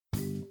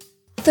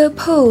The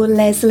Paul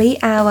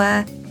Leslie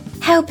Hour,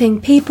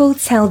 helping people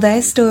tell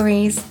their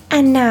stories.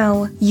 And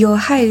now, your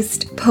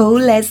host, Paul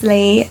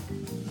Leslie.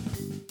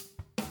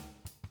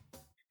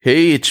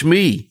 Hey, it's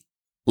me.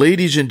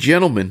 Ladies and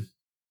gentlemen,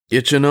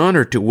 it's an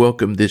honor to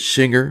welcome this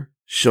singer,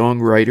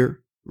 songwriter,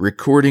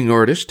 recording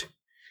artist.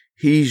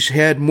 He's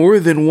had more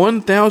than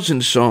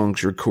 1,000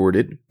 songs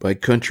recorded by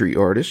country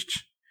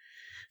artists.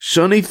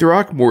 Sonny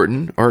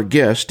Throckmorton, our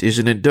guest, is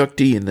an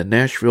inductee in the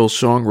Nashville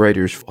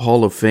Songwriters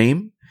Hall of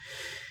Fame.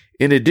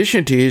 In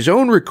addition to his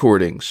own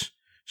recordings,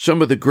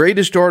 some of the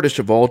greatest artists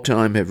of all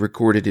time have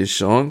recorded his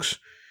songs.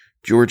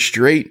 George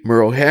Strait,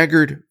 Merle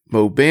Haggard,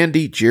 Mo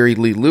Bandy, Jerry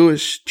Lee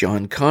Lewis,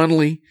 John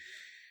Connolly.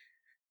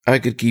 I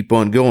could keep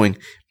on going.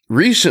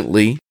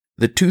 Recently,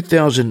 the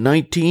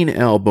 2019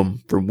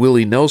 album from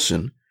Willie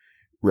Nelson,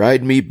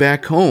 Ride Me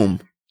Back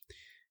Home,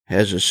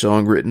 has a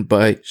song written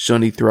by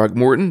Sonny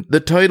Throckmorton,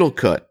 the title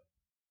cut.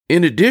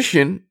 In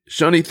addition,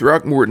 Sonny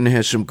Throckmorton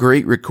has some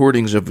great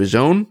recordings of his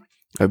own.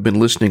 I've been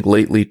listening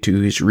lately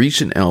to his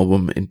recent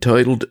album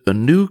entitled A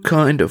New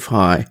Kind of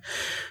High.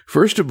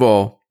 First of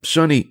all,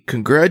 Sonny,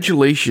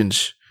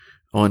 congratulations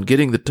on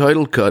getting the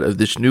title cut of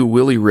this new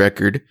Willie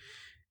record,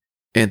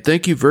 and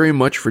thank you very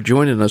much for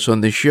joining us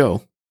on this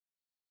show.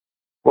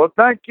 Well,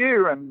 thank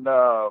you, and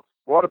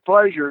what a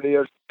pleasure it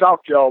is to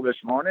talk to y'all this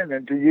morning,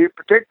 and to you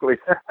particularly.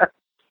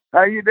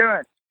 How you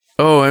doing?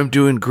 Oh, I'm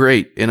doing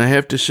great, and I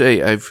have to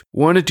say, I've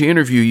wanted to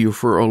interview you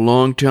for a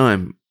long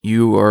time.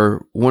 You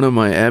are one of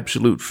my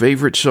absolute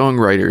favorite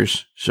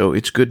songwriters, so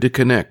it's good to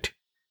connect.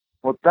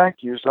 Well, thank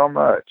you so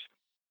much.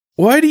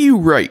 Why do you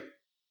write?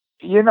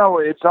 You know,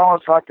 it's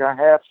almost like I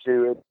have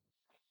to.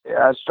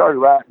 I started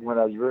writing when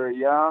I was very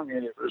young,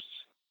 and it was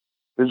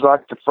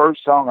like the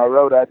first song I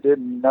wrote. I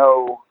didn't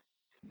know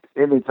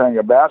anything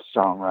about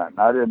songwriting.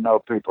 I didn't know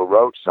people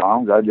wrote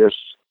songs. I just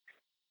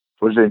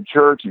was in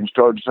church and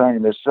started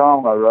singing this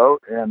song I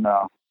wrote, and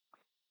I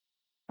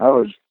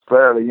was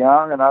fairly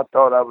young, and I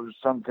thought I was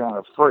some kind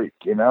of freak,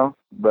 you know.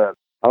 But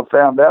I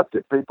found out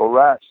that people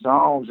write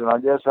songs, and I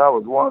guess I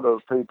was one of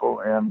those people.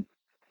 And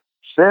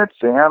since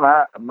then,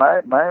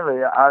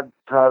 mainly I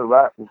try to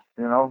write, you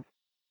know,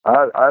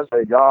 I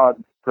say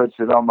God puts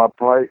it on my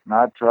plate, and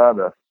I try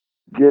to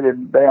get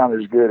it down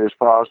as good as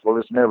possible.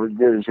 It's never as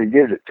good as He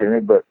gives it to me,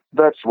 but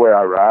that's the way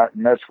I write,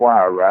 and that's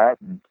why I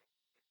write. And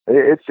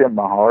it's in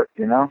my heart,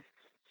 you know.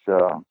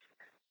 So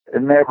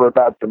it's never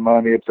about the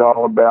money. It's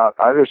all about,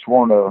 I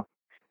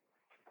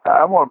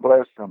want to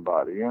bless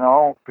somebody. You know,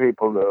 I want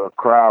people to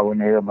cry when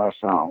they hear my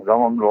songs. I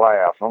want them to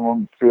laugh. I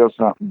want them to feel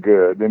something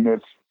good. And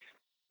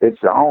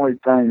it's the only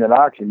thing that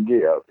I can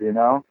give, you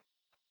know.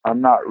 I'm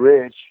not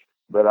rich,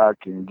 but I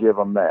can give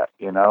them that,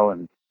 you know,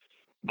 and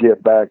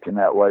give back in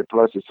that way.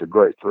 Plus, it's a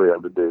great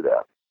thrill to do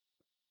that.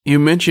 You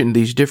mentioned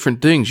these different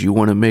things. You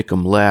want to make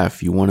them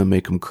laugh. You want to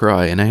make them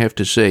cry. And I have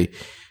to say,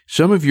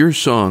 some of your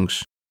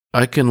songs,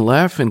 I can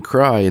laugh and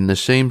cry in the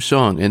same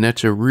song, and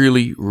that's a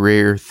really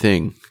rare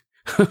thing,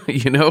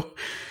 you know?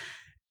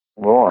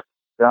 Boy,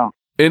 yeah.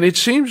 And it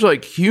seems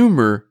like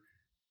humor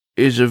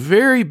is a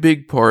very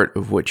big part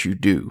of what you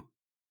do.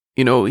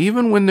 You know,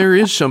 even when there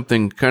is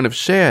something kind of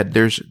sad,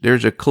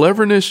 there's a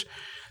cleverness,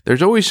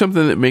 there's always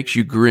something that makes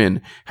you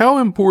grin. How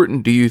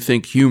important do you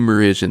think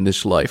humor is in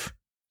this life?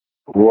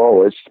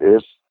 Whoa,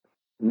 it's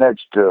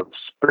next to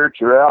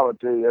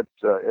spirituality.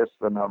 It's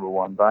the number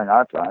one thing,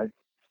 I think.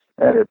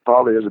 And it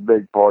probably is a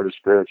big part of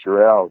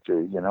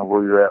spirituality, you know,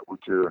 where you're at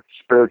with your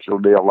spiritual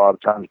deal. A lot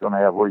of times going to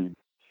have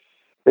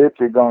if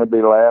you're going to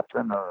be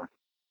laughing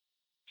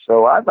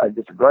so I think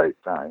it's a great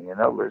thing, you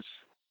know,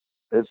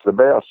 it's the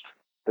best.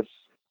 It's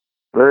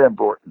very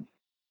important.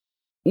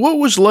 What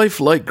was life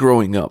like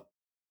growing up?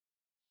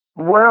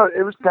 Well,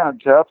 it was kind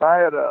of tough. I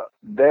had a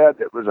dad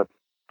that was a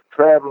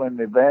traveling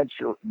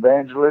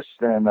evangelist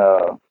and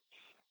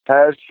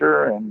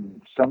pastor,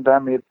 and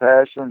sometimes he'd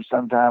pastor, and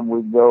sometimes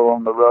we'd go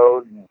on the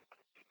road, and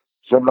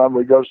sometimes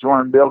we'd go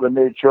somewhere and build a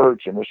new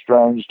church in a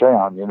strange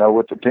town, you know,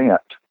 with the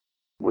tent.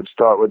 We'd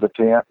start with a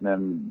tent, and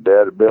then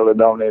Dad would build it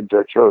on into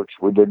a church.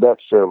 We did that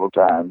several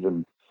times,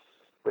 and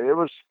it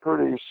was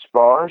pretty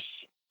sparse.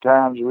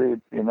 Times we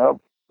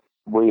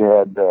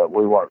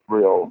weren't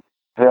real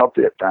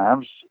healthy at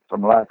times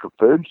from lack of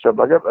food and stuff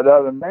like that. But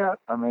other than that,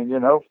 I mean, you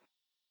know,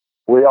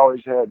 we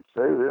always had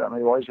food. I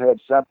mean, we always had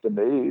something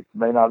to eat. It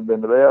may not have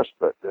been the best,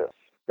 but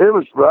it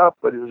was rough,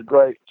 but it was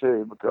great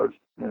too, because,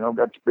 you know,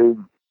 got to be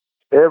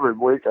every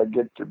week. I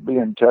get to be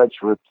in touch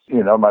with,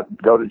 you know, I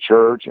go to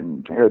church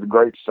and hear the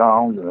great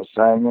songs and the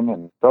singing,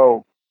 and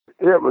so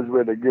it was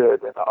really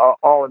good. And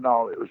all in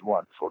all, it was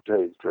wonderful, to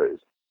tell you the truth.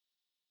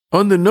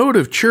 On the note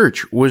of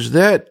church, was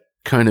that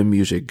kind of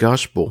music,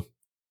 gospel,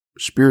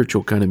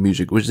 spiritual kind of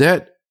music, was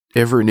that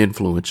ever an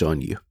influence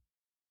on you?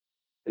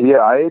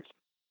 Yeah, it's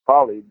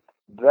probably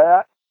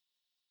that.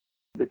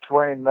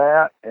 Between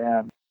that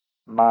and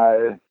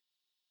I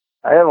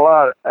had a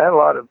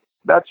lot of,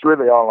 that's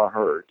really all I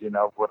heard, you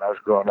know, when I was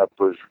growing up,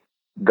 was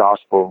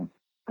gospel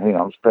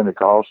hymns,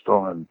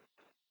 Pentecostal and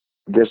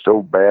just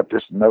old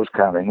Baptist and those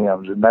kind of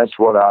hymns. And that's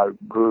what I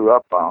grew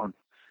up on.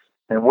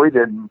 and we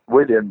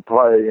didn't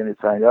play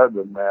anything other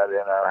than that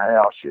in our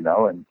house,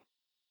 and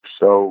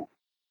so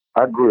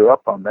I grew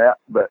up on that.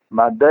 But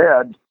my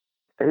dad,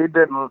 he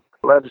didn't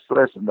let us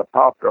listen to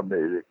popular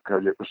music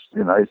because it was,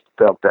 he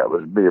felt that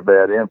would be a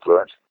bad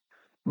influence.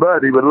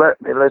 But he would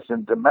let me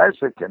listen to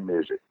Mexican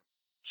music.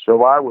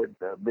 So I would,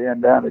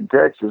 being down in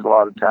Texas, a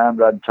lot of times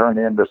I'd turn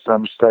into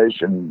some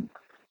station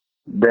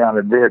down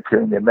in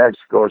Villacuña,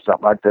 Mexico, or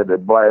something like that.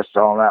 They'd blast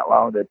all night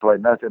long. They'd play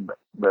nothing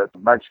but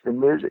Mexican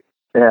music.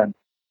 And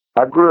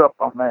I grew up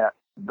on that.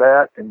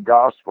 That and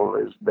gospel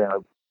has been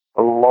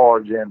a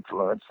large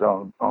influence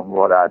on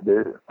what I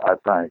do, I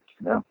think,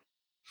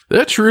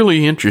 That's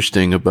really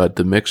interesting about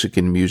the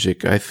Mexican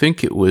music. I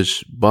think it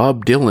was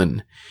Bob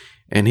Dylan,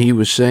 and he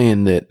was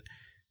saying that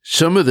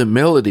some of the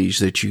melodies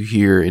that you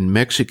hear in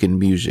Mexican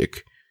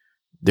music,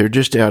 they're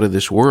just out of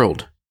this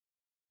world.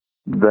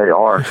 They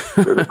are.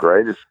 They're the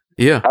greatest.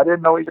 Yeah. I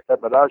didn't know he said,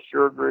 but I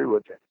sure agree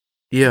with him.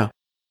 Yeah.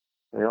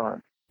 They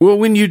are. Well,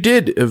 when you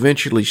did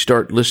eventually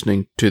start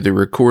listening to the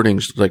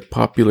recordings, like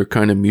popular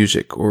kind of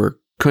music or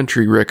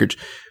country records,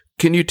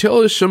 can you tell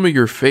us some of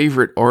your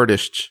favorite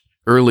artists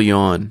early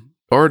on?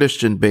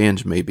 Artists and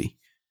bands, maybe?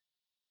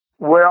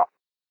 Well,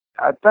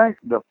 I think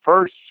the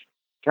first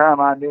time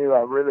I knew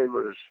I really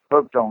was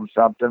hooked on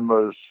something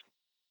was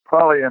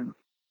probably in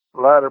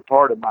the latter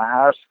part of my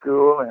high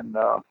school. And,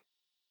 of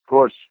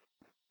course,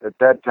 at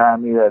that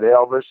time you had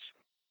Elvis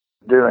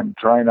doing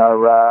Train I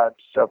Ride,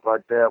 stuff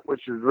like that,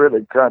 which was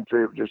really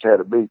country. It just had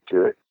a beat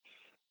to it.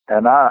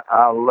 And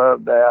I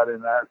loved that.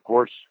 And I, of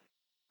course,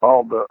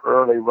 all the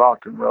early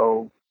rock and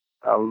roll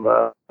I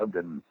loved,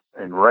 and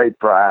Ray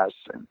Price,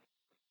 and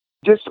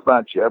just a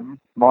bunch of them.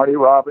 Marty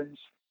Robbins.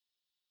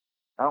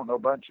 I don't know, a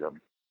bunch of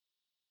them.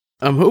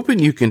 I'm hoping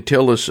you can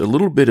tell us a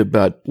little bit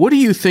about, what do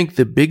you think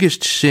the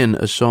biggest sin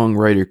a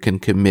songwriter can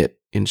commit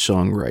in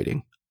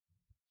songwriting?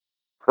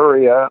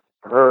 Hurry up,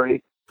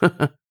 hurry.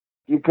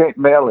 You can't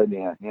mail it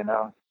in, You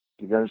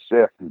got to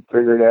sit and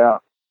figure it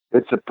out.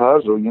 It's a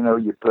puzzle,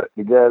 you put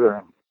together.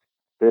 And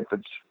if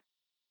it's,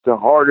 the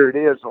harder it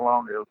is, the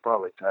longer it'll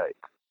probably take.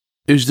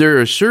 Is there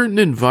a certain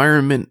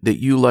environment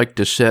that you like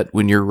to set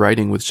when you're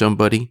writing with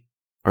somebody?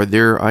 Are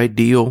there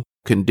ideal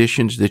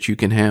conditions that you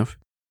can have?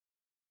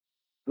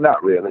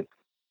 Not really,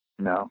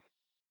 no.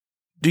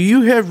 Do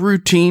you have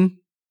routine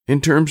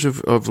in terms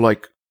of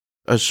like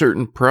a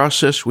certain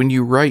process when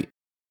you write?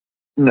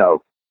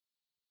 No.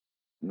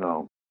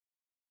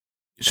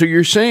 So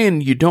you're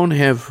saying you don't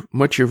have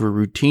much of a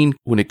routine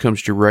when it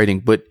comes to writing,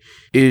 but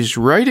is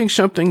writing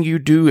something you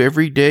do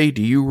every day?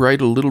 Do you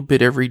write a little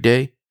bit every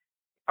day?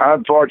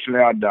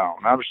 Unfortunately, I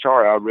don't. I'm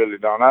sorry, I really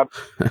don't.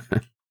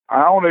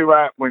 I only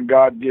write when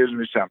God gives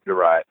me something to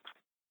write.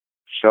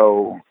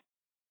 So,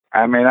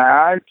 I mean,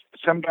 I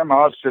sometimes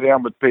I'll sit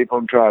down with people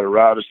and try to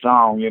write a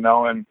song,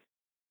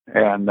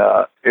 and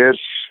it's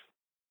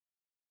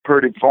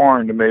pretty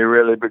foreign to me,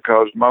 really,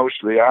 because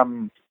mostly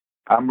I'm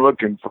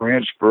looking for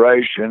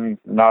inspiration,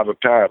 not a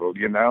title,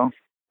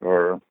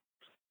 or,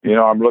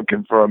 I'm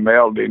looking for a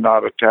melody,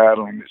 not a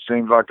title. And it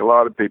seems like a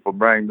lot of people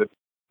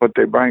what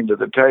they bring to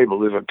the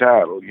table is a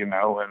title, and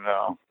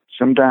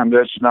sometimes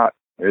that's not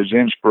as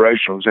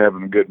inspirational as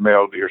having a good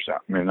melody or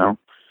something,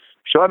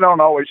 So I don't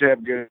always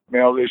have good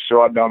melodies,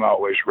 so I don't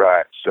always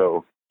write.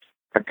 So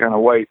I kind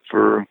of wait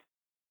for it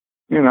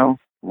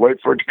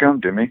to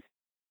come to me.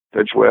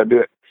 That's the way I do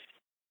it.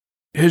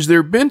 Has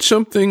there been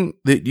something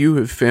that you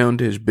have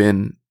found has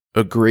been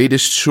a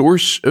greatest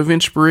source of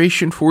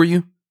inspiration for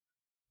you?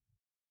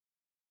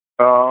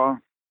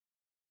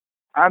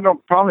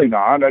 Probably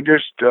not. I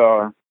just,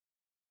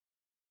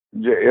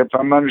 if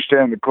I'm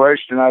understanding the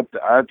question, I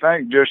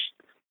think just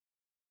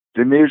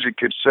the music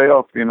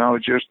itself,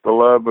 just the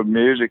love of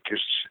music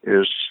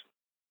is,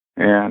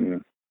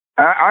 and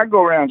I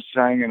go around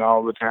singing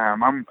all the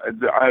time.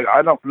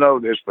 I don't know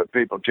this, but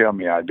people tell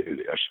me I do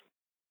this.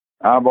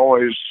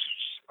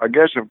 I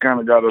guess I've kind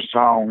of got a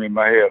song in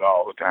my head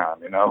all the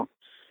time,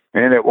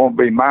 and it won't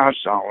be my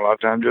song a lot of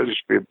times. It'll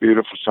just be a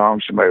beautiful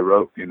song somebody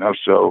wrote,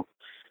 so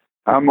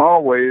I'm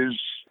always,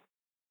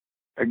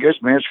 I guess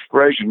my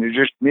inspiration is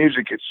just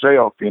music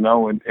itself,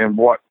 and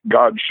what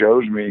God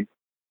shows me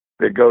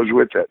that goes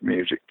with that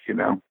music,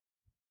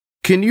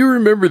 Can you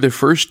remember the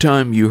first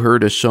time you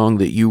heard a song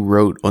that you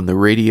wrote on the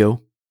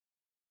radio?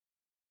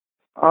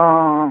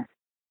 I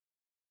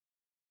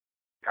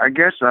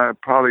guess I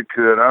probably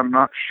could. I'm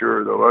not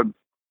sure, though.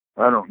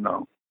 I don't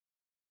know.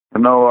 I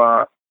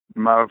know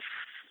my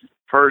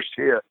first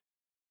hit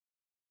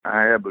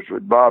I had was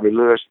with Bobby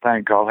Lewis, a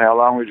thing called How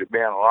Long Has It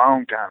Been? A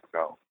long time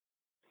ago.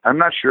 I'm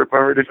not sure if I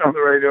heard it on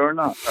the radio or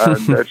not.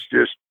 That's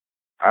just,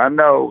 I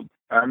know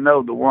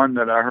the one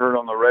that I heard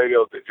on the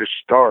radio that just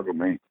startled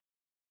me.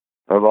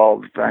 Of all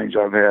the things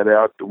I've had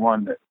out, the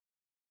one that,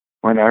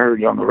 when I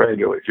heard it on the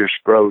radio, it just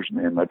froze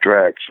me in my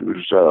tracks. It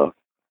was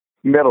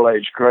Middle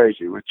Age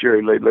Crazy with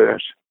Jerry Lee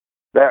Lewis.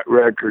 That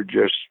record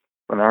just,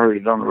 when I heard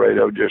it on the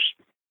radio, just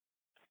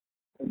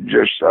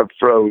I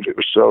froze. It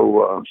was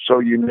so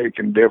unique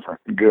and different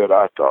and good,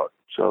 I thought.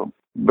 So,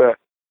 but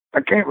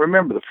I can't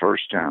remember the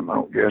first time, I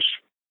don't guess.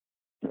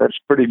 That's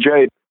pretty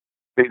jaded.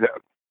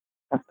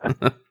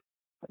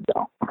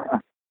 don't.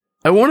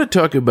 I want to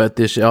talk about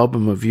this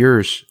album of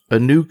yours, A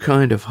New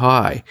Kind of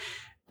High.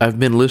 I've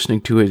been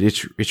listening to it.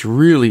 It's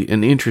really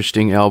an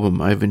interesting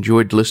album. I've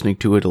enjoyed listening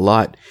to it a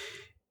lot.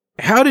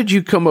 How did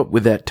you come up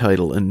with that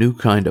title, A New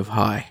Kind of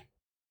High?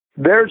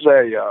 There's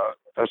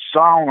a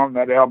song on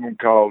that album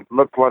called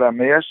Look What I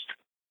Missed.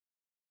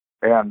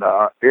 And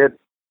it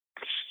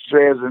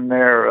says in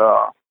there,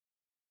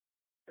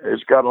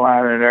 it's got a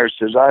line in there that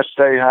says, I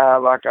stay high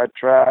like I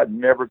tried and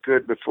never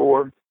could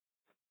before.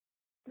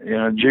 You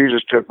know,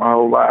 Jesus took my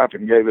whole life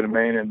and gave it to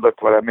me, and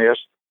look what I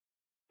missed.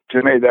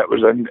 To me, that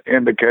was an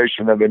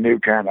indication of a new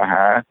kind of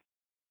high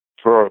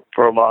for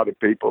a lot of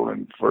people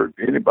and for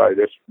anybody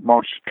that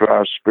wants to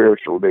try a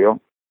spiritual deal.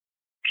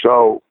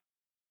 So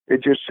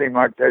it just seemed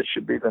like that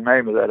should be the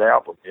name of that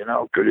album, you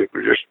know, because it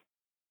was just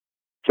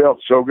felt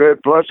so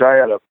good. Plus, I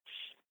had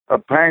a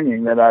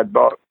painting that I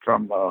bought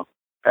from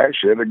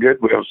actually at a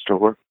Goodwill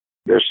store.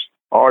 This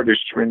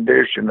artist's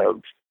rendition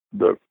of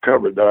the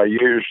cover that I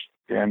used,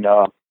 and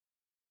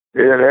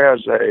it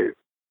has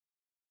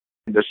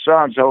the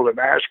son's holding an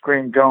ice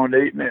cream cone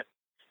eating it,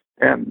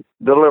 and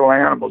the little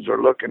animals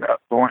are looking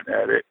up, pointing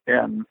at it,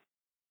 and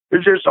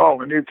it's just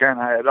all a new kind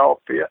of, it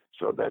all fit.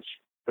 So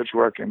that's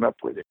where I came up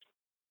with it.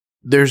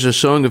 There's a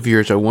song of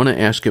yours I want to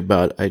ask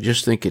about. I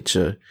just think it's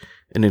an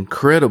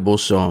incredible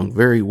song,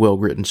 very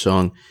well-written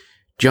song.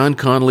 John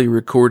Connolly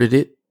recorded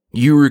it.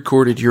 You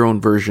recorded your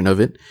own version of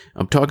it.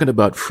 I'm talking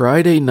about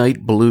Friday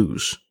Night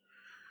Blues.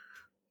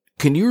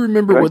 Can you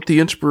remember what the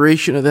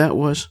inspiration of that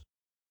was?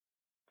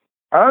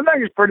 I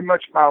think it's pretty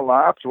much my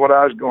life. It's what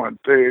I was going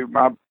through.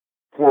 My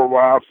poor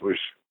wife was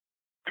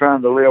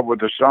trying to live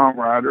with a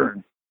songwriter,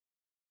 and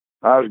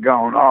I was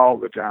gone all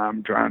the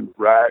time trying to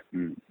write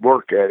and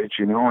work at it,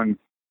 you know, and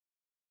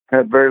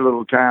had very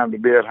little time to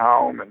be at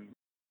home. And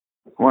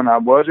when I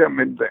was, I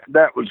mean,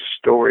 that was the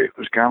story. It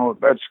was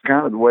that's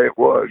kind of the way it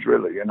was,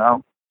 really, you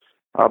know.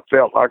 I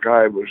felt like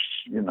I was,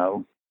 you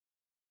know,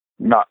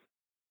 not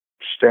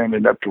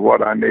standing up to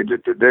what I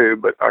needed to do,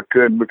 but I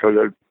couldn't because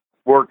I was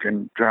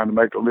working, trying to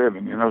make a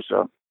living, you know,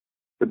 so.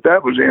 But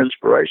that was the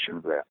inspiration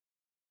of that.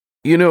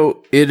 You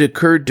know, it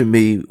occurred to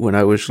me when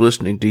I was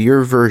listening to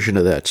your version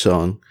of that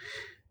song,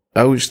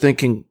 I was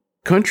thinking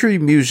country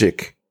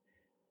music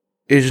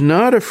is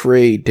not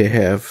afraid to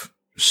have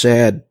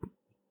sad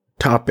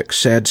topics,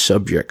 sad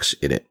subjects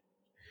in it,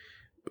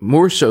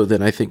 more so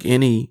than I think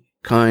any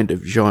kind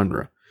of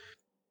genre.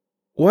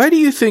 Why do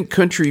you think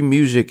country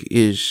music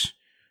is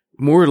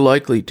more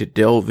likely to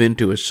delve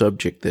into a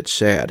subject that's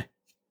sad?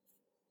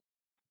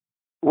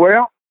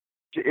 Well,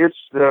 it's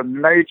the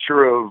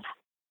nature of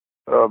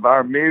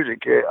our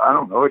music. I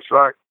don't know. It's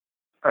like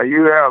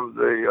you have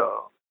the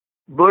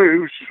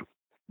blues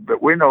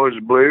that we know as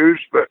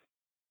blues, but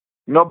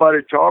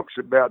nobody talks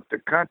about the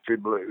country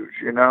blues,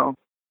 you know.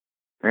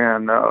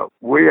 And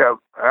we have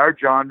our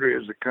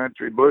genre is the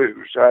country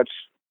blues. That's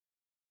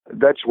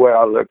the way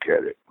I look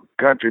at it.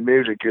 Country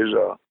music is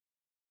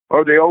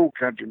or the old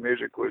country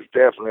music was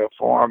definitely a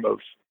form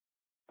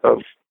of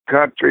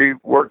country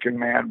working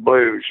man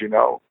blues, you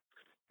know.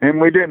 And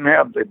we didn't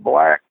have the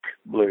black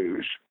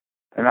blues.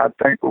 And I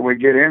think when we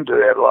get into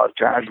that, a lot of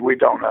times we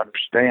don't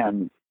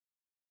understand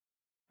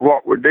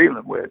what we're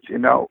dealing with, you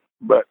know.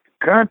 But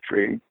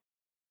country,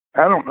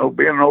 I don't know,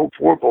 being an old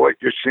poor boy,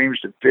 it just seems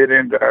to fit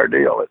into our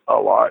deal a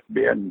lot.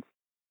 Being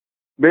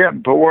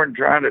poor and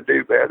trying to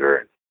do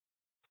better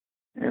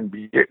and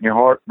be getting your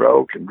heart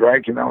broke and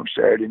drinking on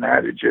Saturday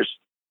night, it just,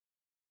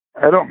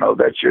 I don't know,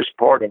 that's just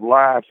part of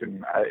life.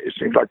 And it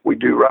seems like we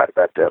do write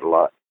about that a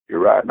lot. You're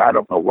right, and I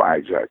don't know why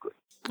exactly.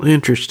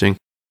 Interesting.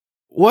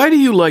 Why do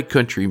you like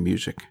country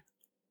music?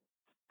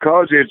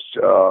 Because it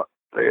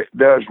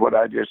does what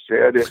I just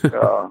said.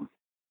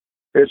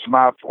 It's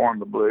my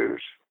form of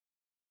blues.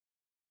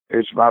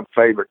 It's my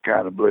favorite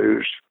kind of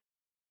blues.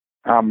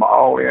 I'm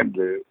all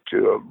into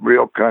a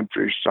real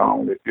country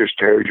song that just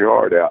tears your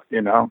heart out,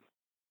 you know.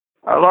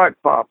 I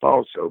like pop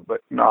also,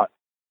 but not.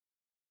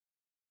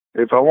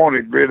 If I want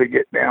to really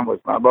get down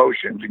with my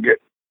emotions and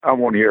I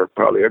want to hear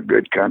probably a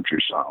good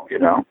country song, you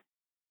know.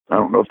 I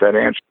don't know if that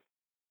answers.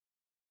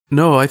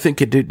 No, I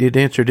think it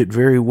answered it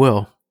very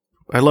well.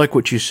 I like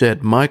what you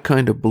said, my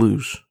kind of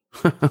blues.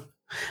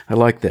 I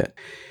like that.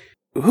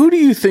 Who do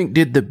you think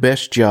did the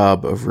best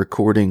job of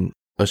recording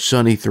a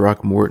Sonny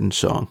Throckmorton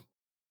song?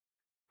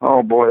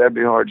 Oh, boy, that'd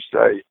be hard to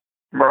say.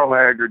 Merle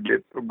Haggard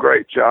did a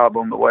great job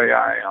on The Way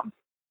I Am.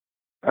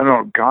 I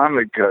know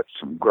Conley cut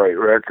some great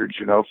records,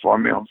 you know, for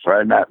me on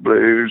Friday Night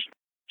Blues.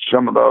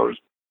 Some of those,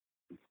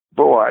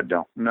 boy, I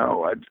don't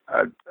know.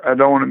 I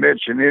don't want to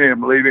mention any of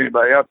them, leave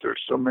anybody out.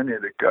 There's so many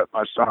that cut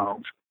my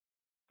songs.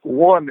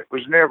 One that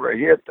was never a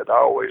hit that I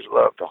always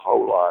loved a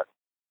whole lot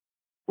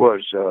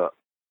was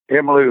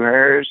Emmylou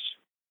Harris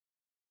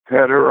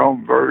had her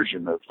own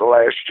version of The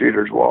Last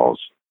Shooter's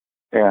Waltz.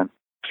 And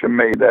to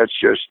me, that's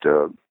just,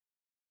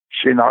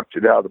 she knocked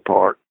it out of the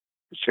park.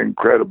 It's an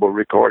incredible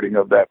recording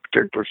of that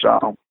particular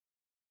song.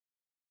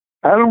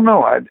 I don't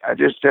know. I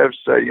just have to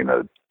say, you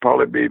know,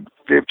 probably be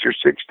 50 or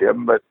 60 of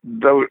them, but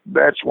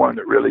that's one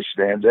that really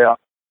stands out.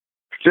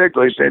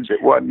 particularly since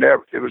it was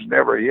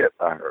never hit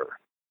by her,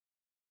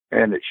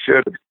 and it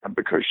should have,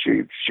 because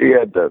she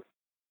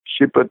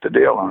put the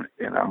deal on it,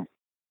 you know.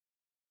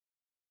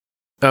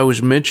 I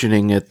was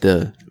mentioning at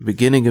the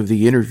beginning of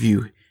the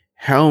interview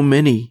how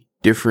many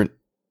different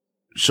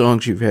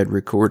songs you've had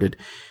recorded.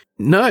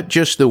 Not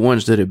just the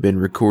ones that have been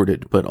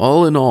recorded, but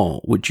all in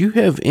all, would you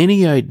have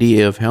any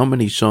idea of how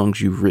many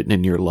songs you've written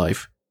in your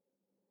life?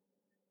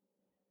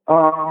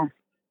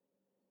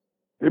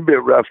 It'd be a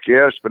rough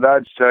guess, but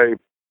I'd say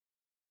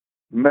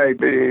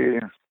maybe,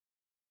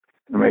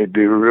 let me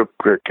do a real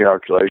quick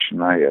calculation in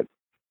my head.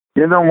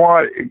 You know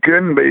what? It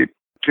couldn't be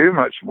too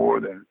much more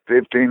than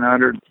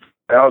 1,500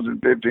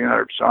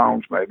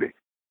 songs, maybe.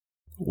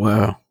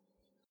 Wow.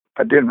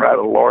 I didn't write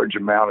a large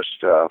amount of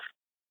stuff,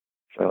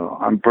 so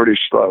I'm pretty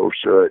slow,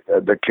 so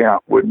the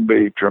count wouldn't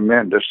be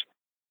tremendous.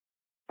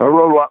 I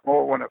wrote a lot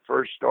more when I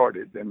first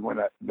started than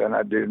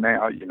I do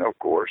now, you know, of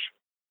course.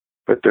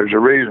 But there's a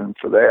reason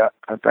for that.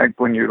 I think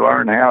when you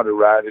learn how to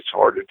write, it's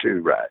harder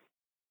to write.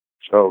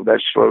 So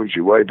that slows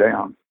you way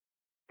down.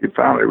 You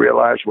finally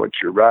realize what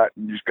you're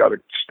writing. You just got to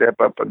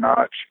step up a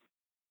notch.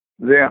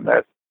 Then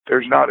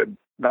there's not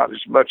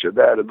as much of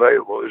that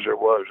available as there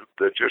was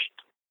just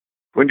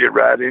when you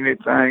write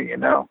anything, you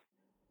know.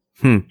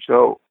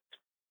 So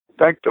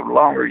I think the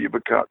longer you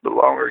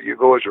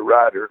go as a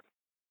writer,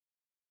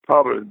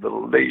 probably the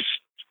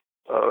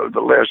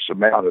less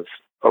amount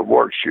of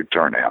works you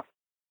turn out.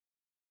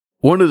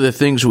 One of the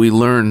things we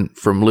learn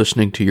from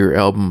listening to your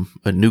album,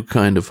 A New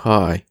Kind of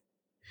High,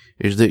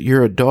 is that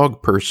you're a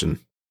dog person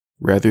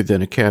rather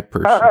than a cat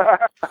person.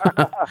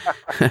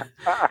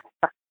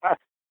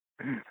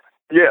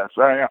 Yes,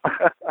 I am.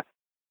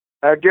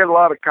 I get a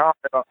lot of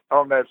comment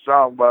on that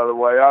song, by the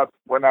way.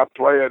 When I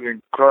play it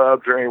in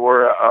clubs or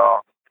anywhere,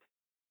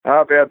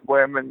 I've had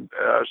women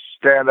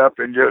stand up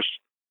and just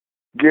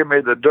give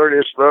me the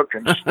dirtiest look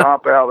and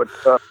stomp out of the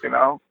cup, you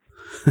know.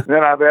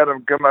 Then I've had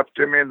them come up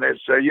to me and they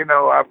say, you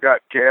know, I've got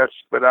cats,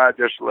 but I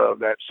just love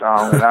that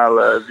song and I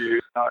love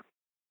you.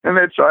 And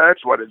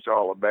that's what it's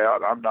all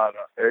about.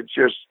 It's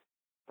just,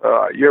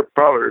 you're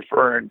probably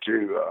referring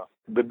to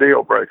the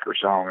Deal Breaker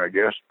song, I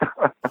guess.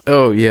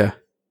 Oh, yeah.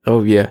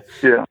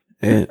 Yeah.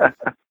 And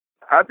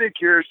I'd be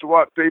curious to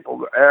what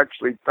people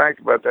actually think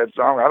about that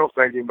song. I don't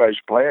think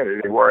anybody's playing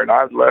it anywhere, and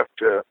I'd love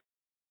to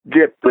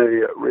get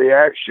the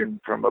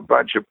reaction from a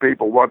bunch of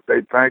people, what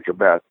they think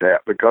about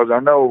that, because I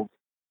know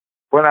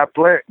when I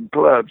play it in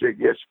clubs, it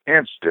gets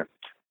instant.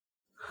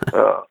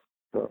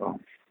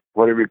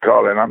 Whatever you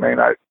call it. I mean,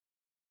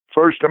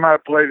 first time I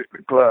played it in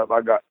the club,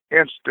 I got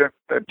instant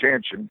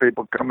attention.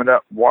 People coming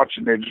up and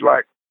watching it. It's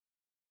like,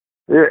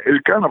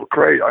 it's kind of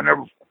crazy. I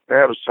never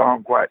had a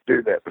song quite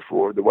do that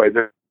before, the way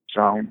that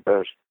song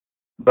does.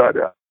 But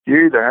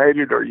you either hate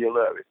it or you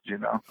love it, you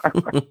know.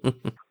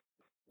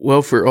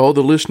 Well, for all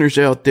the listeners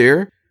out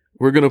there,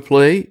 we're going to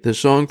play the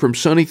song from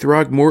Sonny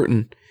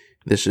Throckmorton.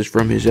 This is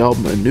from his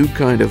album, A New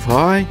Kind of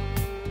High,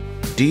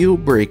 Deal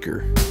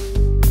Breaker.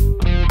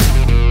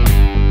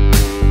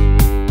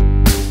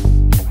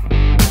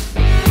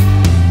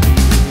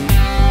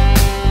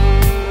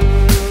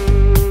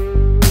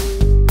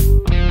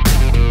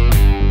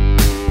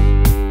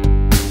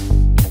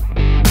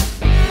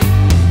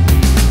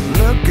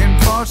 Looking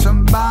for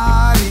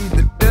somebody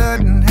that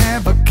doesn't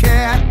have a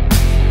cat.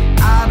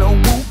 I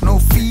don't want no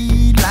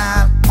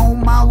feline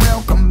on my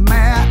welcome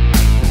mat.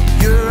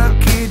 You're a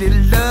kitty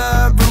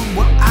lover,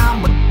 well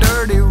I'm a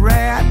dirty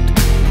rat.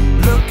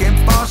 Looking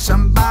for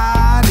somebody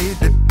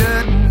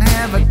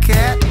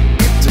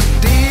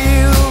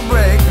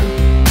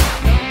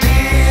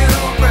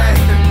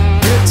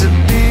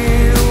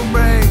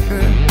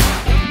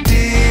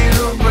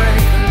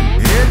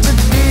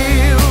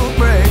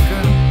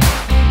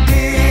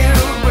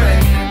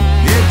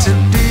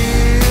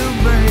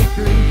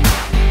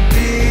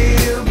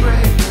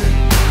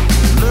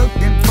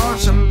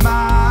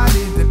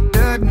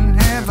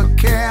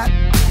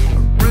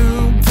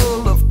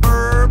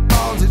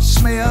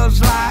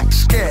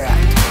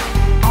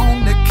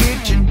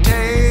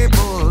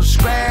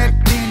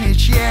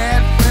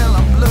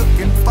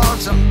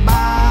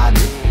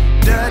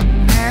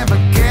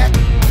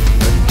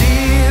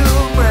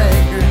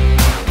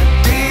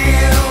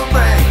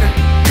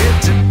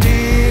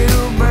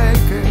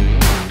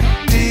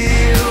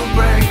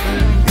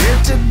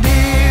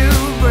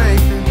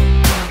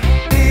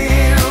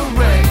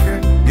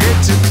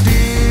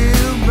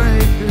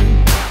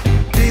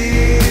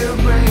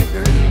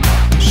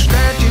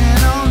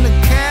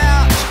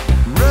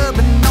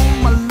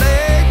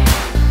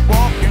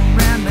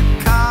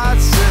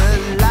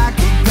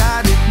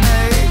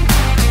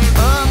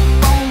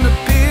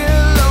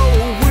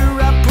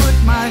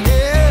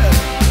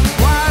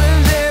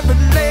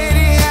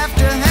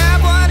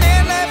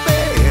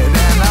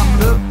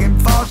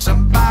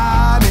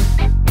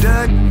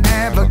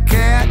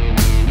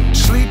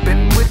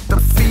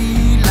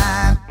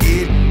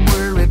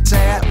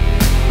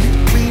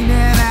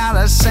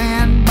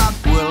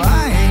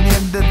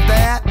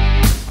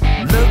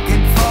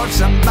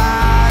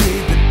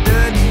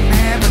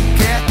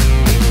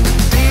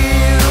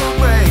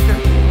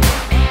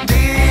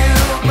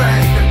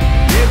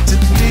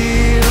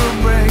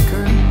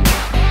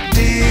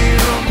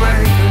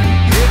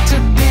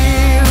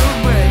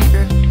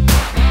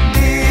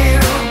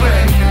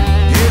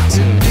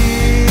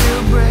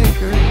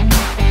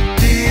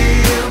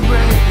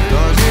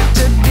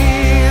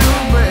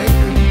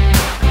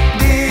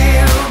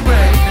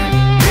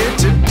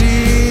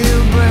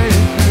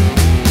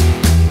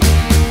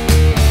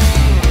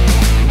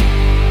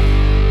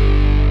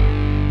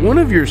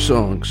of your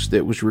songs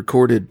that was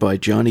recorded by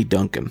Johnny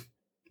Duncan.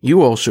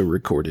 You also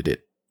recorded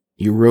it.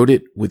 You wrote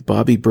it with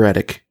Bobby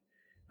Braddock.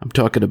 I'm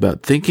talking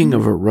about Thinking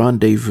of a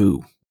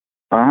Rendezvous.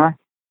 Uh-huh.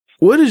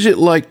 What is it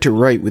like to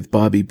write with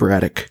Bobby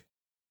Braddock?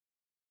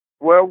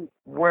 Well,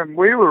 when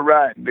we were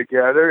writing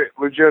together, it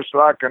was just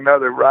like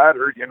another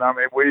writer. You know, I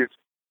mean, we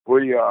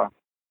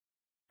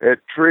at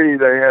Tree,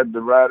 they had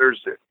the writers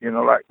that, you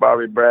know, like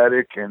Bobby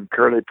Braddock and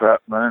Curly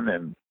Putman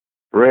and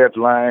Red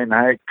Lane,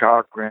 Hank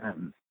Cochran,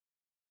 and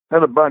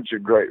had a bunch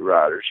of great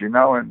writers, you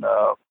know, and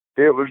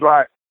it was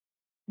like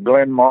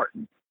Glenn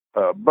Martin,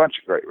 a bunch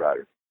of great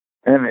writers.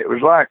 And it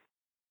was like,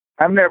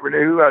 I never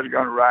knew who I was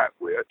going to write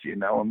with, you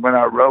know, and when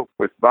I wrote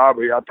with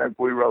Bobby, I think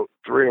we wrote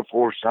 3 or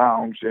 4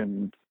 songs,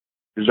 and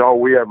it was all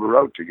we ever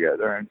wrote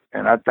together.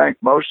 And I think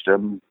most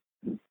of them,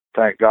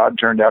 thank God,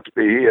 turned out to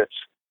be hits.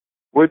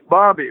 With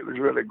Bobby, it was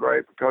really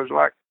great because,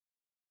 like,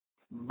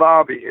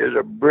 Bobby is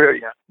a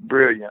brilliant,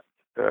 brilliant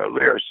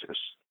lyricist.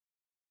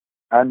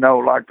 I know,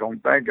 like, on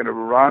Thinking of a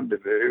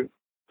Rendezvous,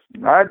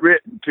 I'd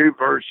written 2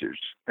 verses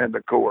in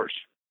the chorus,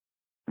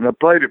 and I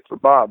played it for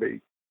Bobby,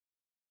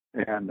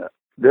 and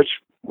this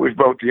was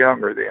both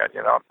younger then,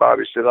 you know.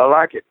 Bobby said, I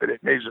like it, but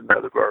it needs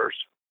another verse.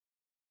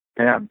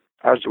 And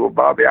I said, well,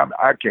 Bobby,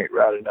 I can't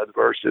write another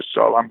verse. This is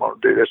all I'm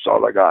going to do. That's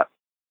all I got.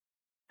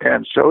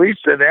 And so he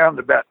sat down in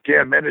about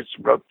 10 minutes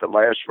and wrote the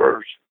last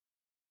verse.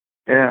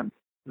 And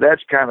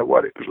that's kind of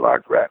what it was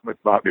like writing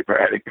with Bobby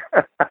Braddock.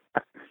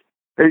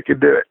 He could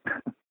do it.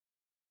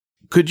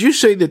 Could you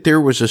say that there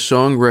was a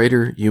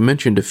songwriter, you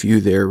mentioned a few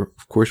there,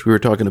 of course we were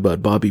talking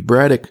about Bobby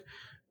Braddock,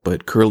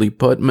 but Curly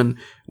Putman,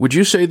 would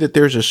you say that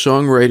there's a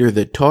songwriter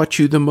that taught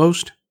you the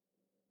most?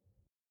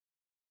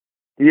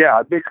 Yeah,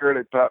 I'd be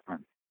Curly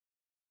Putman.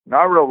 And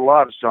I wrote a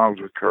lot of songs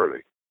with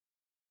Curly.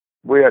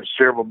 We had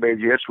several big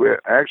hits. We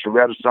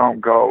had a song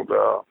called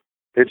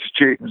It's a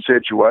Cheating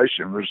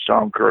Situation. It was a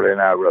song Curly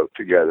and I wrote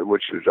together,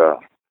 which is, I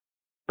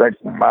think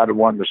we might have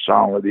won the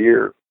Song of the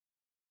Year.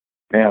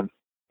 And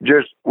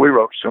we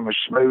wrote some of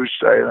Smooth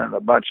Sailing, a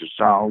bunch of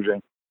songs.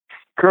 And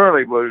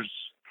Curly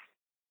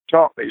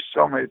taught me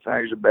so many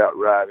things about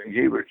writing.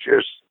 He was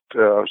just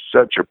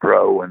such a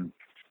pro, and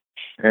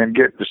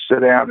getting to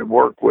sit down and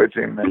work with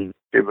him. And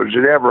it was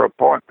never a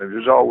appointment. It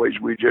was always,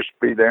 we'd just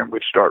be there and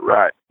we'd start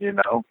writing, you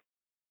know.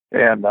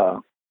 And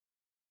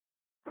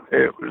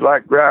it was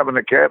like driving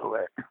a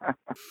Cadillac.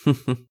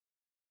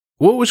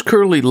 What was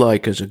Curly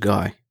like as a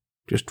guy,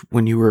 just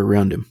when you were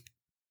around him?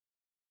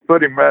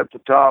 Put him right at the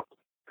top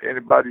of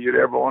anybody you'd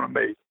ever want to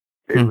meet.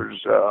 He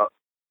was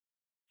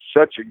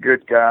such a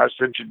good guy,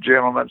 such a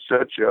gentleman,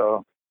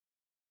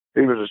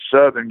 he was a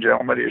Southern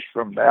gentleman. He was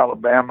from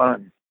Alabama,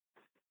 and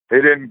he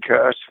didn't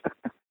cuss.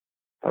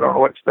 I don't know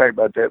what to think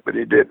about that, but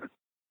he didn't.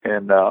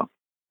 And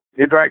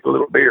he drank a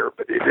little beer,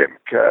 but he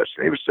didn't cuss.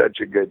 He was such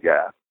a good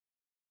guy.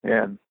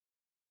 And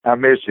I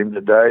miss him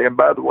today. And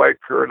by the way,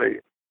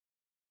 Curly's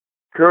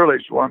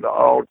one of the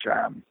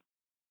all-time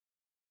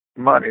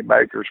money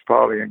makers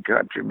probably in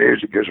country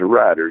music as a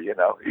writer, you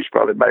know. He's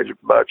probably made as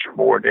much or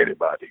more than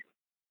anybody.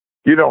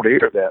 You don't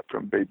hear that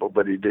from people,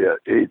 but he did.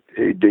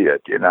 He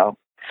did, you know.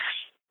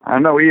 I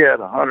know he had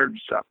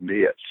 100-something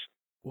hits,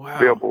 wow,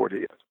 Billboard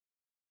hits.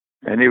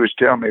 And he was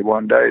telling me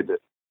one day that,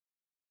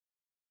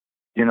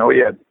 you know,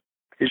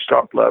 he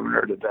stopped loving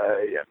her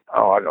today, and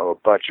I know a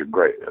bunch of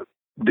great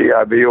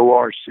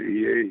DIVORCE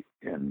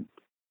and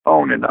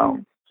on and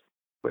on.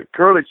 But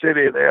Curly said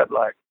he had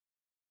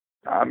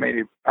I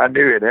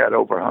knew it had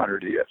over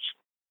 100 hits.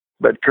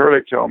 But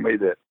Curly told me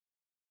that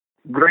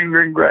Green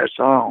Green Grass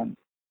Home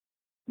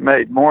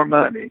made more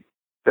money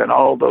than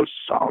all those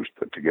songs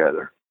put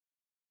together.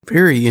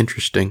 Very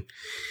interesting.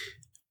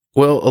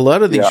 Well, a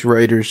lot of these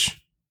writers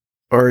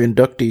are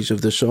inductees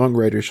of the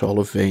Songwriters Hall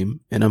of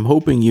Fame, and I'm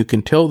hoping you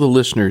can tell the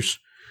listeners,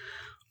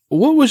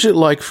 what was it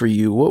like for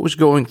you? What was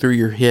going through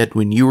your head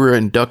when you were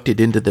inducted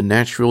into the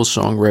Nashville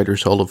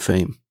Songwriters Hall of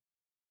Fame?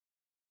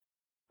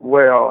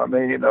 Well, I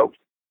mean, you know,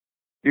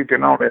 you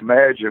can only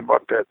imagine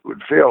what that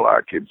would feel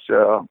like. It's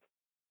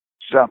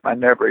something I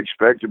never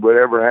expected would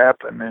ever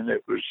happen, and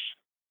it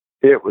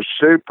was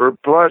super.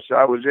 Plus,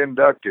 I was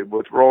inducted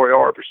with Roy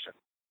Orbison.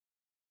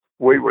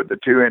 We were the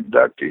 2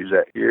 inductees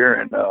that year,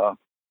 and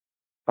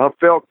I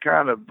felt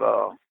kind of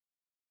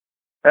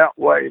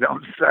outweighed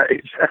on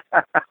stage.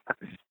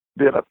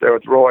 Being up there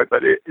with Roy,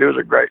 but it was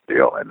a great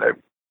deal, and they,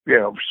 you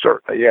know,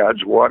 certainly,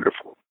 it's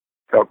wonderful.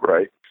 Felt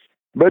great.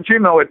 But, you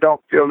know, it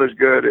don't feel as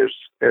good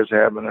as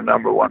having a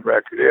number 1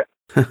 record yet.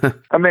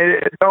 I mean,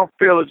 it don't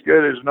feel as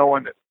good as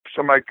knowing that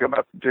somebody come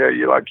up and tell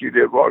you, like you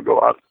did a while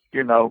ago,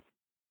 you know,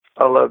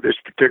 I love this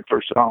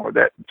particular song. Or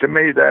that, to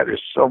me, that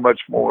is so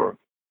much more.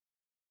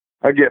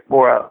 I get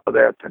more out of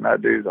that than I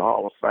do the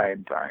Hall of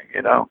Fame thing,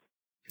 you know.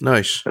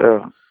 Nice.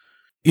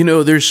 You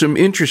know, there's some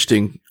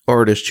interesting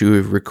artists who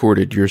have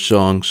recorded your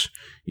songs.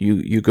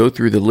 You go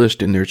through the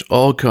list and there's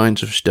all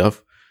kinds of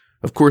stuff.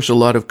 Of course, a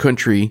lot of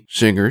country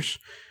singers.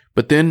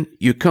 But then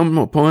you come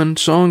upon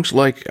songs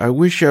like I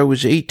Wish I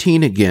Was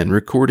 18 Again,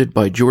 recorded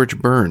by George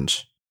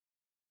Burns.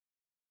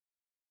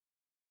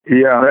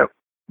 Yeah,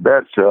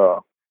 that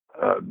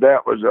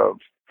was a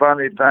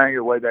funny thing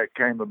the way that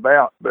came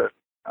about. But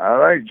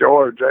I think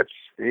George, I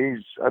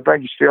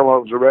think he still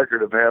holds the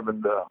record of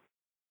being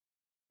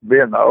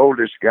the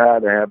oldest guy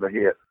to have a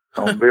hit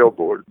on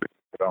Billboard.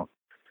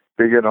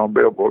 Big hit on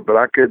Billboard, but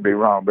I could be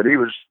wrong. But he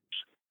was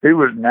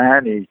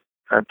 90,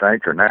 I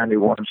think, or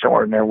 91,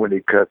 somewhere in there when he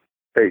cut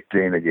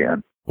 18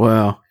 again.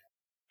 Wow.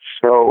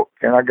 So,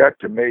 and I got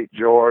to meet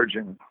George,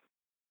 and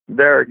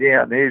there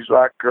again, he's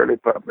like Curly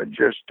Putman,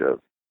 just a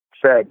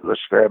fabulous,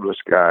 fabulous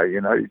guy.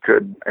 You know, you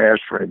couldn't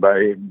ask for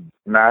anybody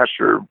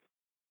nicer.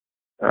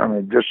 I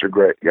mean, just a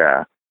great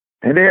guy.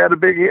 And he had a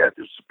big hit.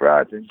 It's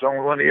surprising. It's the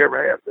only one he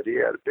ever had, but he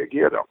had a big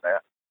hit on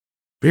that.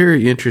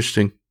 Very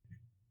interesting.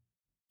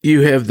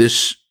 You have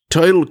this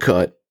title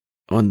cut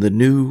on the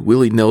new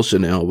Willie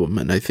Nelson album,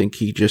 and I think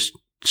he just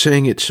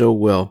sang it so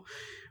well.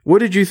 What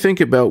did you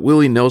think about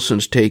Willie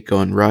Nelson's take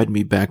on Ride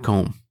Me Back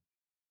Home?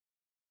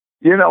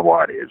 You know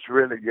what? It's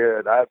really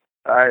good. I'd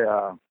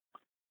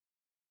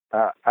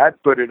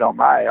put it on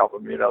my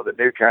album, you know, The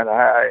New Kind of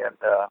High, and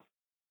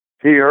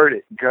he heard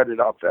it and cut it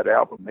off that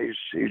album.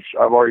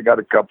 I've already got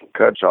a couple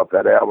cuts off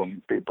that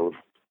album.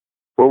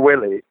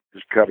 Willie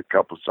has cut a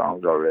couple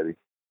songs already,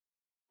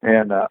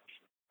 and I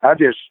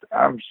just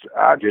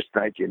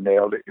think he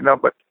nailed it, you know.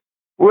 But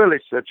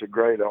Willie's such a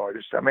great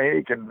artist. I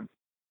mean,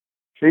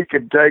 he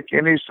can take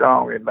any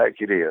song and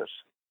make it his,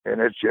 and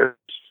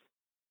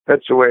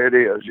that's the way it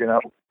is, you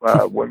know.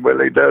 When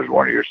Willie does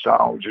one of your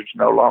songs, it's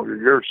no longer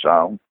your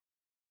song.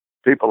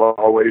 People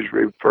always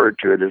refer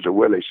to it as a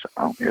Willie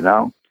song, you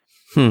know.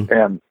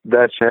 And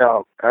that's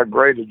how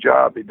great a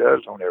job he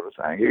does on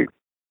everything.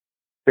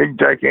 He can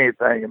take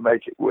anything and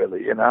make it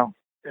Willie, you know.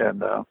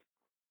 And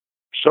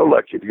so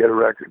lucky to get a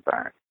record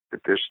back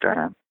at this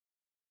time.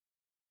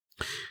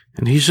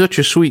 And he's such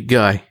a sweet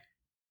guy.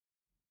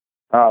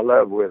 I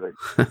love Willie.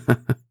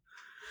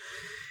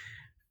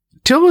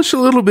 Tell us a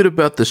little bit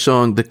about the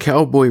song "The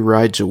Cowboy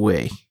Rides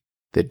Away"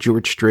 that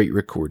George Strait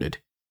recorded.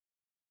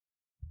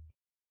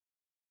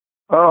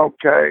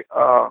 Okay.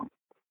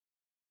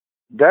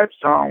 That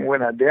song,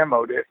 when I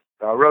demoed it,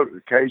 I wrote it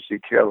with Casey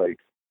Kelly.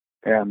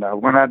 And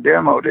when I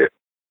demoed it,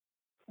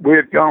 we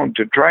had gone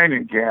to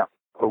training camp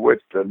with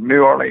the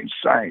New Orleans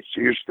Saints.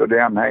 I used to go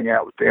down and hang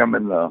out with them,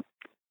 and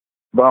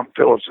Bump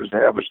Phillips would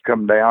have us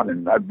come down,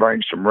 and I'd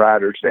bring some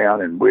riders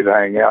down, and we'd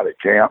hang out at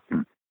camp.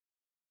 And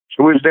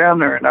so we was down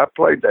there, and I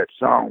played that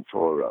song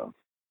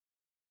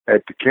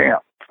at the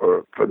camp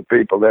for the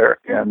people there.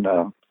 And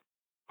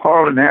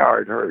Harlan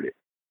Howard heard it,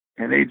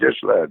 and he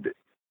just loved it.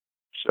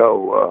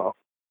 So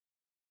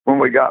when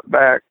we got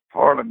back,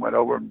 Harlan went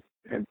over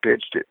and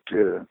pitched it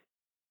to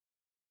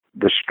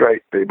the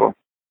Strait people.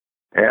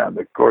 And,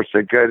 of course,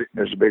 they cut it, and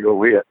there's a big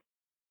old hit.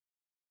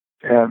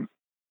 And,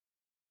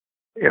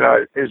 you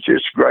know, it's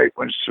just great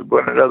when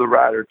another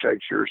writer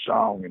takes your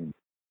song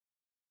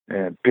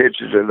and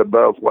pitches it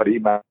above what he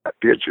might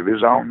pitch of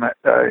his own that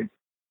day.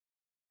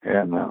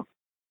 And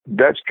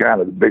that's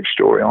kind of the big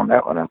story on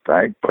that one, I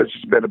think. Plus,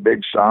 it's been a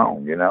big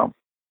song, you know.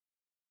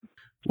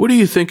 What do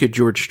you think of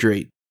George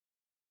Strait?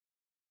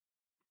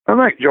 I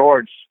think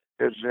George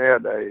has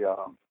had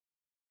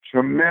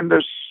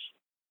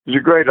he's a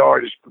great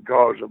artist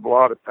because of a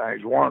lot of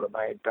things. One of the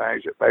main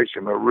things that makes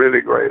him a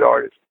really great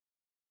artist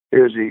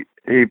is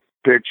he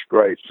picks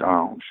great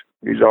songs.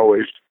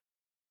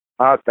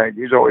 I think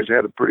he's always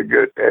had a pretty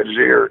good had his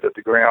ear to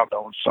the ground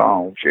on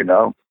songs, you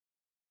know.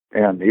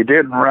 And he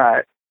didn't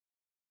write,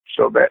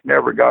 so that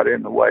never got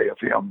in the way of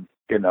him,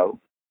 you know,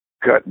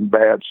 cutting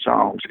bad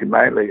songs. He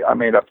mainly, I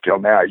mean, up till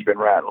now, he's been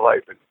writing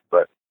lately,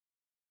 but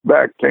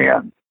back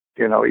then,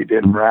 you know, he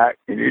didn't write,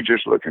 and you're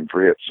just looking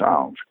for hit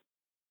songs.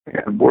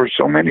 And we're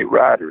so many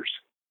writers,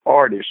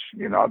 artists,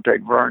 you know, I'll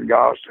take Vern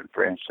Gosdin,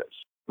 for instance.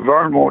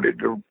 Vern wanted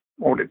to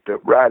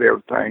write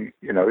everything,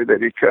 you know,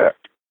 that he cut.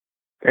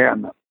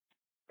 And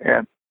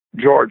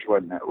George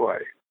wasn't that way.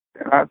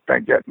 And I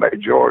think that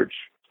made George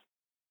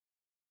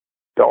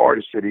the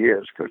artist that he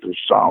is, because it's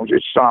songs.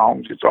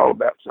 It's all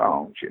about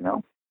songs, you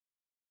know.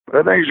 But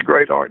I think he's a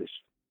great artist.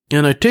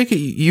 And I take it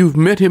you've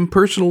met him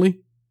personally?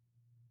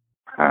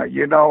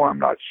 You know, I'm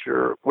not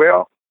sure.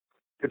 Well,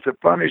 it's a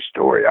funny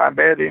story. I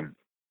met him,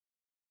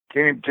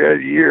 can't even tell you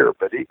the year,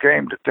 but he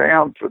came to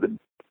town for the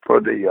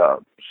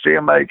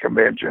CMA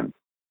convention,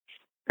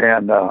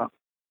 and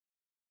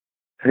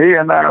he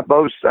and I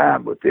both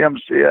signed with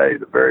MCA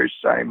the very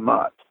same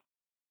month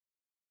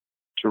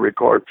to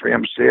record for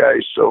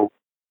MCA. So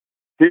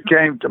he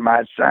came to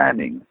my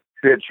signing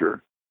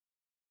picture,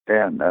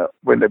 and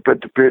when they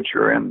put the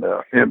picture in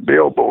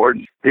Billboard,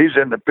 he's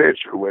in the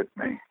picture with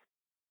me.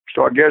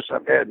 So I guess I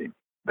met him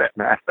that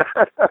night,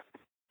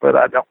 but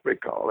I don't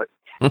recall it.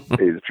 To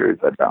tell you the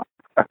truth, I don't.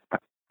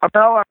 I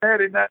know I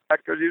met him that night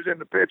because he was in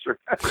the picture.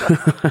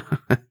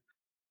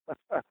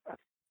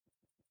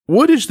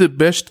 What is the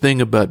best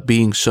thing about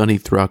being Sonny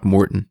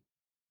Throckmorton?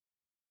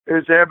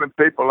 Is having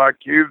people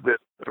like you that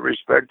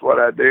respect what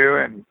I do,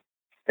 and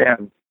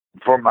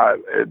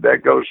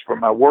that goes for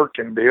my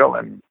working deal,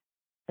 and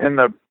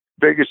the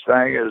biggest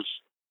thing is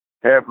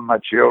having my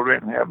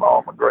children, having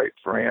all my great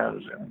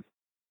friends, and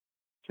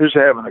just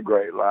having a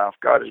great life.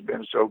 God has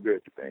been so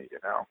good to me,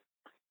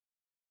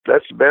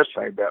 That's the best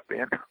thing about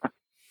being.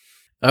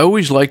 I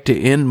always like to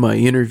end my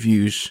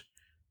interviews.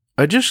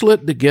 I just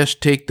let the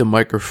guest take the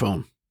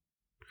microphone.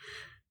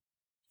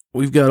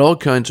 We've got all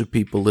kinds of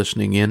people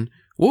listening in.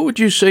 What would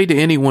you say to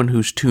anyone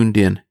who's tuned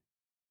in?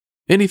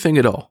 Anything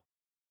at all?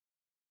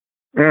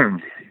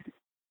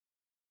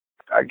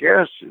 I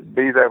guess it'd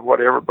be that what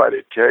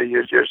everybody tell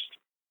you, just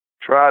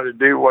try to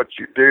do what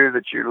you do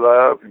that you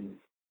love and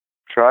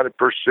try to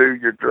pursue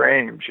your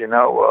dreams,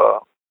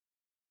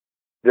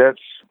 That's,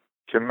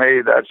 to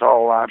me, that's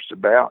all life's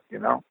about,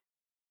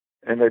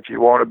 And if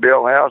you want to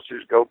build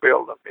houses, go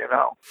build them, You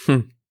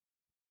want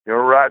to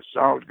write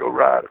songs, go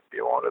write them.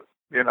 You want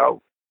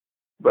to,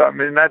 But, I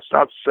mean, that's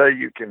not to say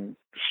you can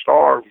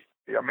starve.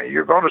 I mean,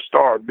 you're going to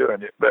starve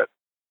doing it, but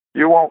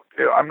you won't.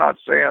 I'm not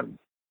saying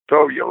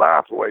throw your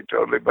life away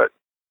totally, but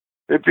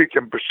if you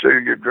can pursue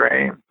your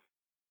dream,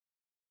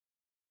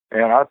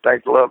 and I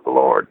think love the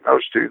Lord,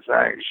 those two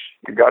things,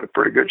 you got a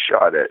pretty good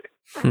shot at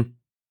it.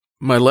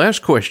 My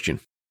last question.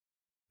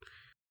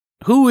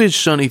 Who is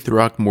Sonny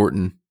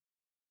Throckmorton?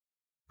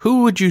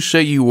 Who would you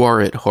say you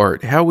are at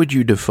heart? How would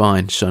you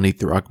define Sonny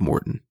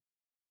Throckmorton?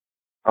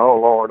 Oh,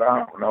 Lord,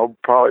 I don't know.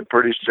 Probably a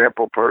pretty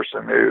simple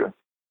person who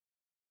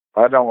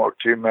I don't want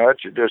too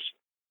much.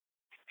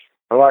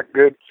 I like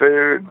good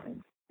food,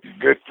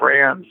 good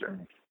friends,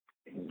 and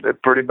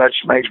that pretty much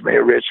makes me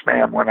a rich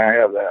man when I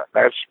have that.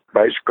 That's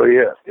basically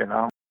it,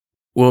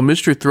 Well,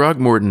 Mr.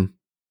 Throckmorton,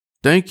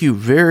 thank you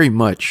very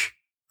much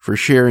for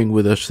sharing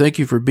with us. Thank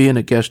you for being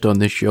a guest on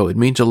this show. It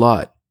means a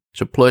lot.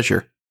 It's a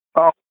pleasure.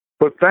 Oh,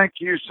 well, thank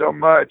you so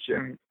much.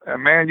 And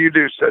man, you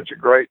do such a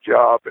great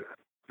job. And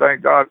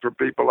thank God for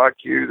people like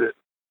you that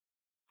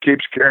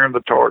keeps carrying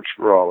the torch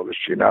for all of us,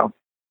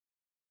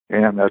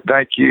 And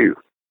thank you.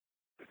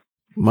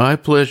 My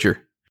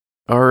pleasure.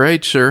 All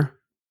right, sir.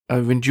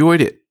 I've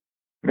enjoyed it.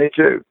 Me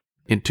too.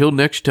 Until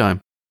next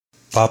time.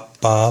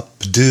 Pop, pop,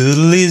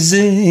 doodly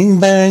zing,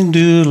 bang,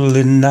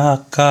 doodly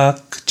knock,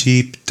 cock,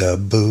 cheep, da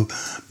boo,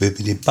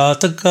 bibbidi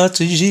bata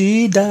gotcha,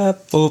 gee, da,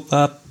 po,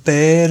 pop,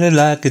 better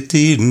like a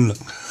teen.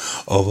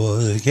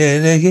 Oh,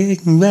 get a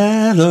getting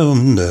bad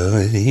on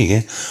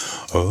the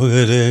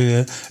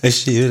oh, a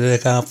she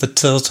like a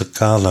patel to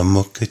call a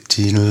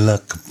muckateen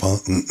luck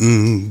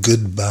upon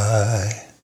goodbye.